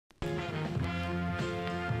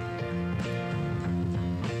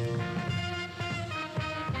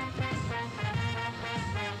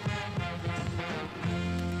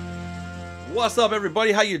What's up,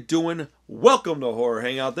 everybody? How you doing? Welcome to Horror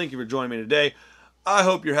Hangout. Thank you for joining me today. I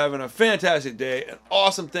hope you're having a fantastic day, an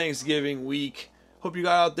awesome Thanksgiving week. Hope you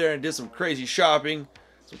got out there and did some crazy shopping,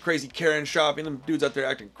 some crazy Karen shopping. Them dudes out there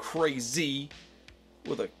acting crazy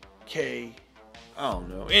with a K. I don't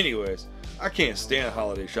know. Anyways, I can't stand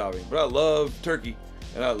holiday shopping, but I love turkey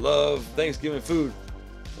and I love Thanksgiving food.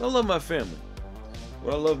 And I love my family.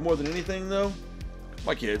 What I love more than anything, though,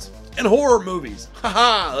 my kids and horror movies.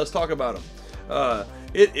 Haha, let's talk about them.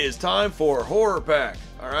 It is time for Horror Pack.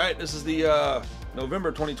 All right, this is the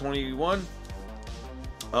November 2021.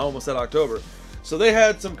 I almost said October. So they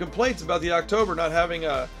had some complaints about the October not having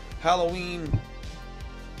a Halloween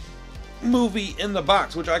movie in the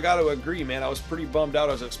box, which I got to agree, man. I was pretty bummed out.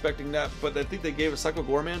 I was expecting that, but I think they gave us Psycho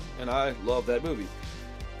Goreman, and I love that movie.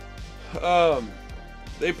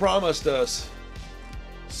 They promised us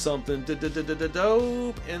something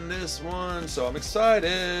dope in this one, so I'm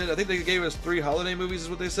excited. I think they gave us 3 holiday movies is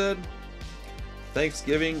what they said.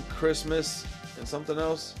 Thanksgiving, Christmas, and something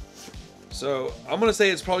else. So I'm gonna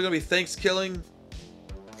say it's probably gonna be Thanksgiving,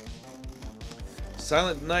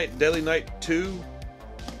 Silent Night, Deadly Night 2.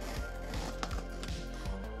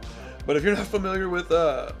 But if you're not familiar with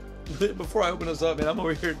before I open this up, man, I'm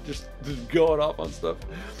over here just going off on stuff.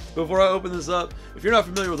 Before I open this up, if you're not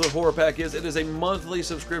familiar with what Horror Pack is, it is a monthly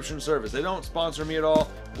subscription service. They don't sponsor me at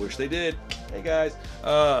all. Wish they did. Hey guys,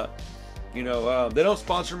 they don't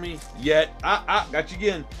sponsor me yet. Got you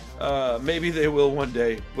again. Maybe they will one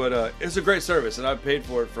day, but it's a great service, and I've paid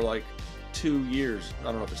for it for like 2 years. I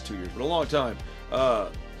don't know if it's 2 years, but a long time.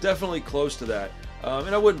 Definitely close to that.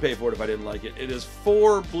 And I wouldn't pay for it if I didn't like it. It is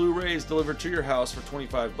 4 Blu-rays delivered to your house for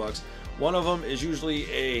 $25. One of them is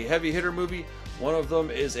usually a heavy hitter movie. One of them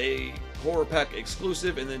is a Horror Pack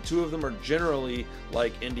exclusive, and then 2 of them are generally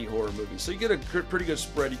like indie horror movies. So you get a pretty good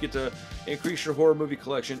spread. You get to increase your horror movie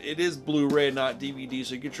collection. It is Blu-ray, not DVD,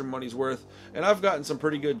 so you get your money's worth. And I've gotten some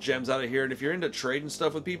pretty good gems out of here. And if you're into trading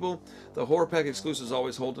stuff with people, the Horror Pack exclusives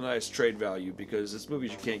always hold a nice trade value because it's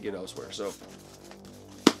movies you can't get elsewhere. So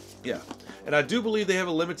yeah, and I do believe they have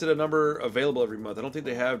a limited number available every month. I don't think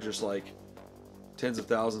they have just like tens of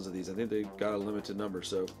thousands of these. I think they got a limited number,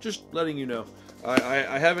 so just letting you know.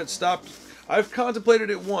 I haven't stopped. I've contemplated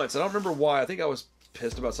it once. I don't remember why. I think I was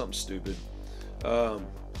pissed about something stupid.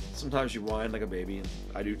 Sometimes you whine like a baby, and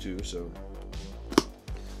I do too, so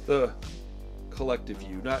the collective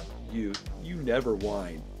you, not you. You never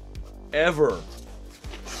whine. Ever.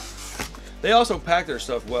 They also pack their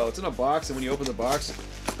stuff well. It's in a box, and when you open the box,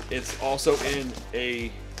 it's also in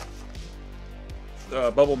a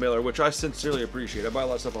bubble mailer, which I sincerely appreciate. I buy a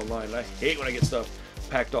lot of stuff online, and I hate when I get stuff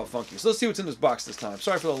packed all funky. So let's see what's in this box this time.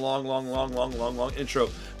 Sorry for the long intro.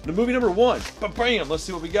 The movie number 1. Bam! Let's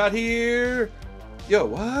see what we got here. Yo,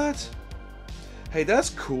 what? Hey, that's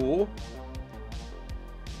cool.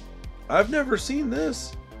 I've never seen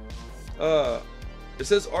this. It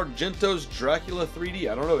says Argento's Dracula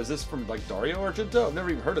 3D. I don't know. Is this from like Dario Argento? I've never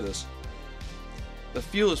even heard of this. The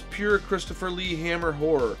feel is pure Christopher Lee Hammer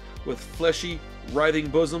horror with fleshy, writhing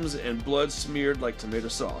bosoms and blood smeared like tomato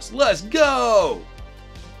sauce. Let's go!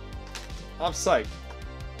 I'm psyched.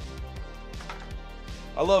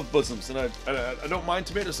 I love bosoms, and I don't mind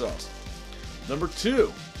tomato sauce. Number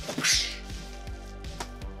 2.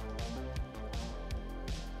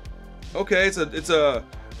 Okay, it's a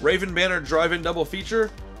Raven Banner drive-in double feature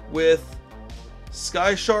with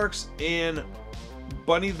Sky Sharks and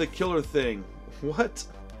Bunny the Killer Thing. What?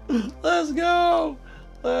 Let's go!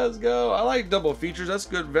 Let's go. I like double features. That's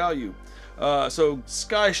good value. So,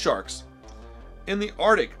 Sky Sharks. In the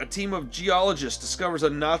Arctic, a team of geologists discovers a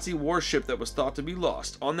Nazi warship that was thought to be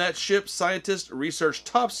lost. On that ship, scientists researched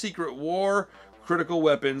top-secret war critical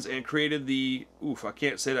weapons and created the... Oof, I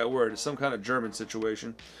can't say that word. It's some kind of German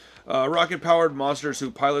situation. Rocket-powered monsters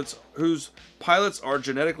whose pilots are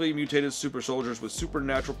genetically mutated super soldiers with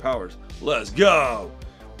supernatural powers. Let's go!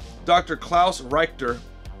 Dr. Klaus Richter...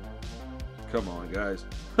 Come on, guys.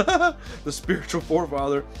 The spiritual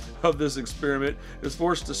forefather of this experiment is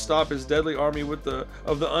forced to stop his deadly army of the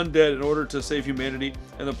undead in order to save humanity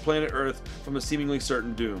and the planet Earth from a seemingly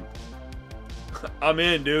certain doom. I'm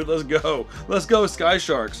in, dude. Let's go. Let's go, Sky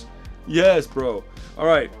Sharks. Yes, bro. All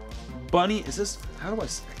right. Bunny, is this... How do I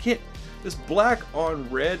can't... This black on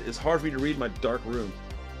red is hard for me to read in my dark room.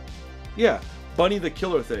 Yeah. Bunny the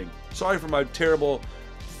Killer Thing. Sorry for my terrible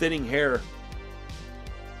thinning hair.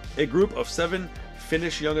 A group of 7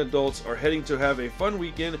 Finnish young adults are heading to have a fun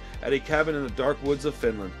weekend at a cabin in the dark woods of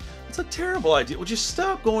Finland. It's a terrible idea. Would you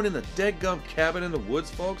stop going in the dead-gum cabin in the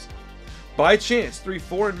woods, folks? By chance, 3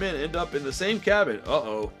 foreign men end up in the same cabin.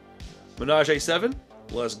 Uh-oh. Menage a 7?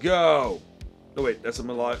 Let's go. Oh wait, that's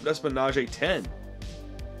Menage a 10.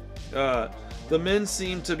 The men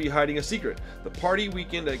seem to be hiding a secret. The party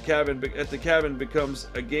weekend at the cabin becomes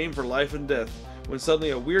a game for life and death when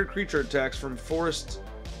suddenly a weird creature attacks from forest.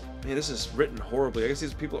 Man, this is written horribly. I guess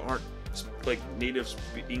these people aren't like native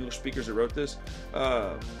English speakers that wrote this.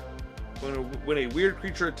 When a weird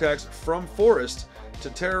creature attacks from forest to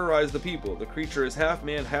terrorize the people. The creature is half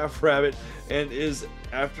man, half rabbit, and is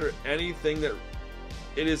after anything that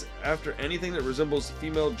resembles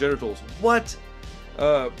female genitals. What?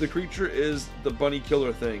 The creature is the bunny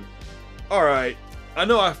killer thing. Alright, I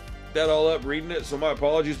know I f***ed that all up reading it, so my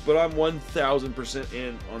apologies, but I'm 1000%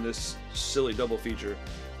 in on this silly double feature.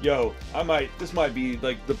 Yo, this might be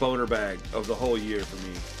like the boner bag of the whole year for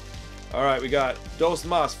me. Alright, we got Dos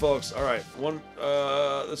Mas, folks. Alright,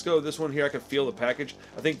 let's go with this one here. I can feel the package.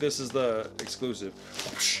 I think this is the exclusive.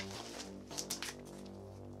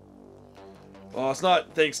 Oh, it's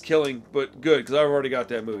not Thanksgiving, but good, because I've already got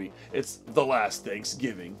that movie. It's The Last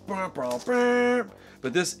Thanksgiving.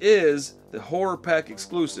 But this is the Horror Pack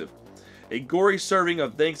exclusive. A gory serving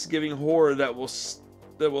of Thanksgiving horror that will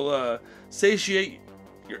satiate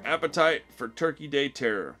your appetite for Turkey Day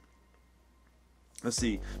terror. Let's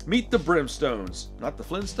see. Meet the Brimstones. Not the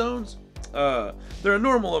Flintstones? They're a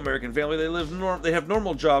normal American family. They have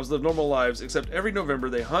normal jobs, live normal lives, except every November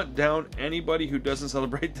they hunt down anybody who doesn't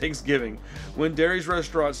celebrate Thanksgiving. When Derry's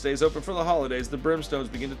restaurant stays open for the holidays, the Brimstones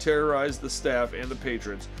begin to terrorize the staff and the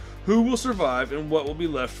patrons. Who will survive and what will be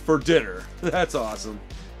left for dinner? That's awesome.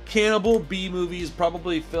 Cannibal B movies,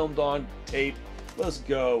 probably filmed on tape. Let's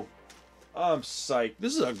go. I'm psyched.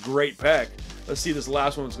 This is a great pack. Let's see, this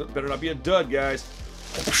last one better not be a dud, guys.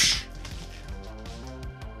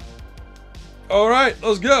 Alright,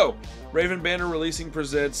 let's go. Raven Banner Releasing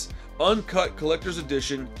presents Uncut Collector's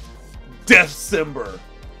Edition Deathcember.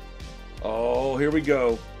 Oh, here we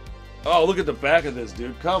go. Oh, look at the back of this,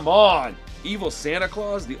 dude. Come on. Evil Santa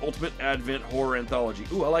Claus, the ultimate Advent horror anthology.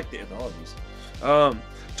 Ooh, I like the anthologies.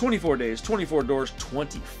 24 days, 24 doors,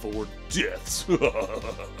 24 deaths.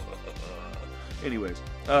 Anyways,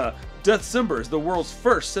 Deathcember is the world's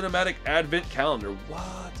first cinematic Advent calendar.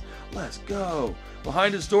 What? Let's go.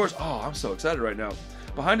 Behind its doors, oh, I'm so excited right now.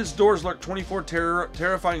 Behind its doors lurk 24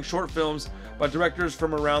 terrifying short films by directors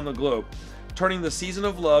from around the globe, turning the season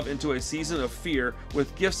of love into a season of fear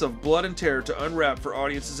with gifts of blood and terror to unwrap for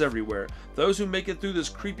audiences everywhere. Those who make it through this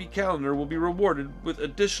creepy calendar will be rewarded with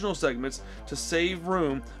additional segments to save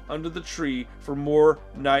room under the tree for more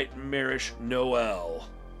nightmarish Noel.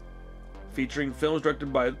 Featuring films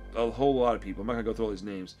directed by a whole lot of people. I'm not gonna go through all these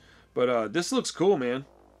names, but this looks cool, man.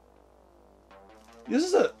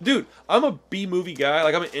 This is dude, I'm a B-movie guy.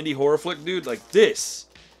 Like, I'm an indie horror flick dude. Like, this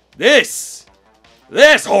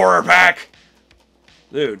horror pack.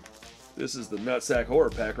 Dude, this is the nutsack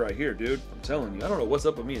horror pack right here, dude. I'm telling you. I don't know what's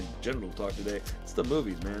up with me and genital talk today. It's the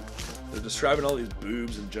movies, man. They're describing all these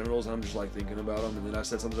boobs and genitals, and I'm just, like, thinking about them. And then I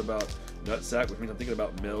said something about nutsack, which means I'm thinking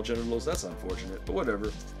about male genitals. That's unfortunate, but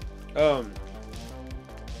whatever.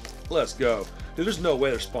 Let's go. Dude, there's no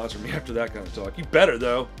way they're sponsoring me after that kind of talk. You better,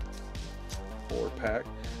 though. Horror pack.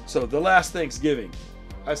 So, The Last Thanksgiving.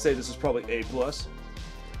 I say this is probably A+.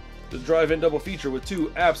 The drive-in double feature with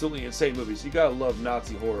two absolutely insane movies. You gotta love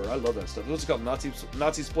Nazi horror. I love that stuff. What's it called? Nazi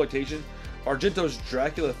exploitation. Argento's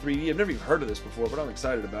Dracula 3D. I've never even heard of this before, but I'm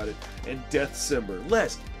excited about it. And Deathcember.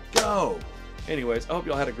 Let's go! Anyways, I hope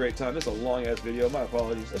y'all had a great time. This is a long-ass video. My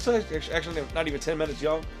apologies. It's actually not even 10 minutes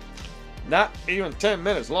long. Not even 10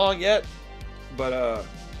 minutes long yet. But,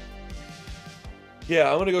 yeah,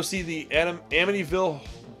 I'm gonna go see the Amityville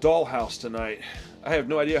Dollhouse tonight. I have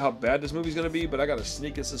no idea how bad this movie's gonna be, but I got a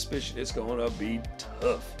sneaking suspicion it's gonna be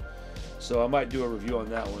tough. So I might do a review on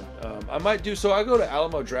that one. So I go to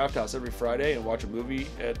Alamo Drafthouse every Friday and watch a movie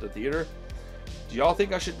at the theater. Do y'all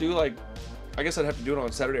think I should do, like, I guess I'd have to do it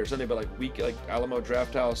on Saturday or Sunday, but like Alamo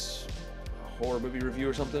Drafthouse horror movie review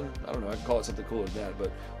or something? I don't know, I can call it something cooler than that,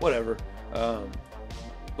 but whatever.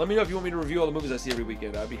 Let me know if you want me to review all the movies I see every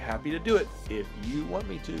weekend. I'd be happy to do it if you want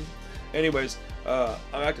me to. Anyways, I'm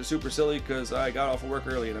acting super silly because I got off of work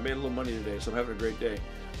early and I made a little money today, so I'm having a great day.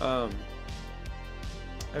 I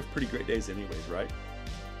have pretty great days anyways, right?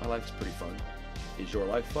 My life is pretty fun. Is your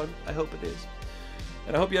life fun? I hope it is.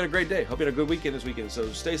 And I hope you had a great day. Hope you had a good weekend this weekend. So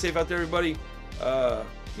stay safe out there, everybody.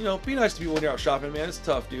 You know, be nice to people when you're out shopping, man. It's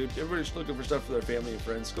tough, dude. Everybody's looking for stuff for their family and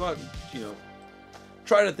friends. Go out and, you know,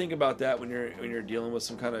 try to think about that when you're dealing with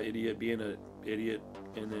some kind of idiot being an idiot,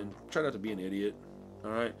 and then try not to be an idiot.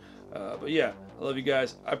 All right. But yeah, I love you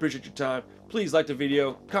guys. I appreciate your time. Please like the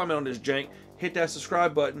video, comment on this jank, hit that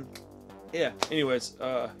subscribe button. Yeah. Anyways,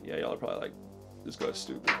 yeah, y'all are probably like, this guy's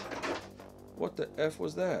stupid. What the F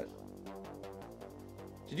was that?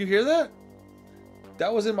 Did you hear that?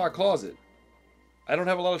 That was in my closet. I don't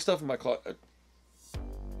have a lot of stuff in my closet.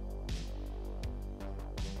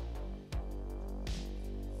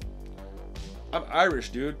 I'm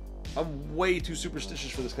Irish, dude. I'm way too superstitious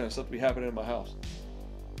for this kind of stuff to be happening in my house.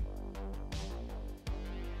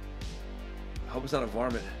 I hope it's not a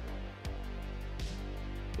varmint.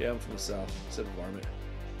 Yeah, I'm from the south. I said varmint.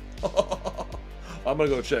 I'm gonna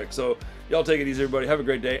go check. So y'all take it easy, everybody. Have a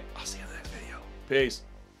great day. I'll see you in the next video. Peace.